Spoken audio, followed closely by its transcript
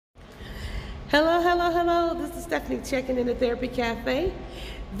Hello, hello, hello. This is Stephanie checking in at Therapy Cafe.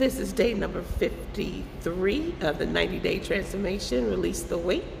 This is day number 53 of the 90-day transformation. Release the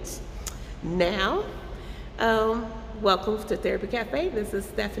weight. Now, welcome to Therapy Cafe. This is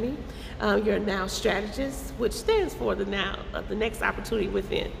Stephanie, your Now strategist, which stands for the Now of the next opportunity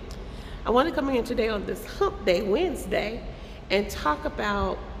within. I want to come in today on this Hump Day Wednesday and talk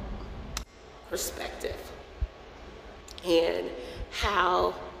about perspective and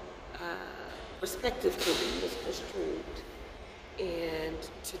how perspective can be misconstrued. And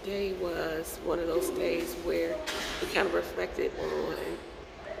today was one of those days where we kind of reflected on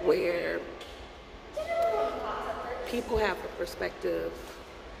where people have a perspective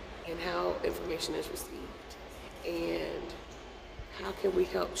and how information is received, and how can we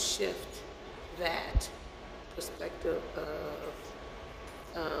help shift that perspective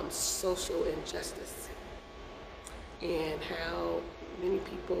of social injustice, and how many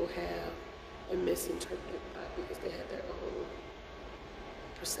people have been misinterpreted because they had their own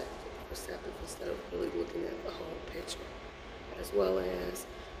perceptive instead of really looking at the whole picture, as well as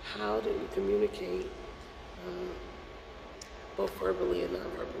how do we communicate both verbally and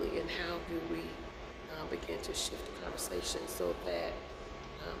non-verbally, and how do we begin to shift the conversation so that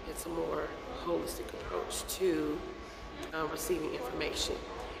it's a more holistic approach to receiving information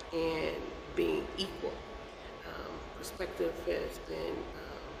and being equal. Perspective has been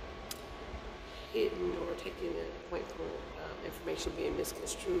hidden or taken a point from information being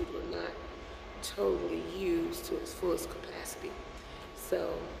misconstrued or not totally used to its fullest capacity.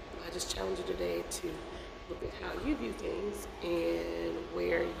 So I just challenge you today to look at how you view things and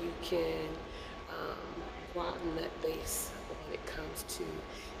where you can broaden that base when it comes to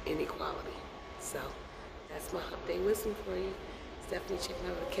inequality. So that's my Hump Day wisdom for you. Stephanie checking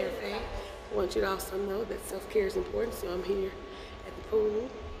out the cafe. I want you to also know that self-care is important, so I'm here at the pool.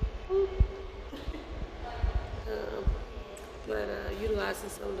 But utilizing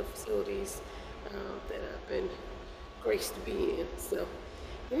some of the facilities that I've been graced to be in. So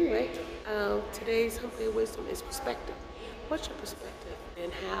anyway, today's Hump Day wisdom is perspective. What's your perspective,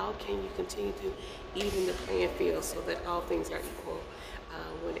 and how can you continue to even the playing field so that all things are equal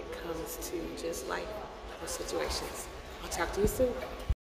when it comes to just life or situations? I'll talk to you soon.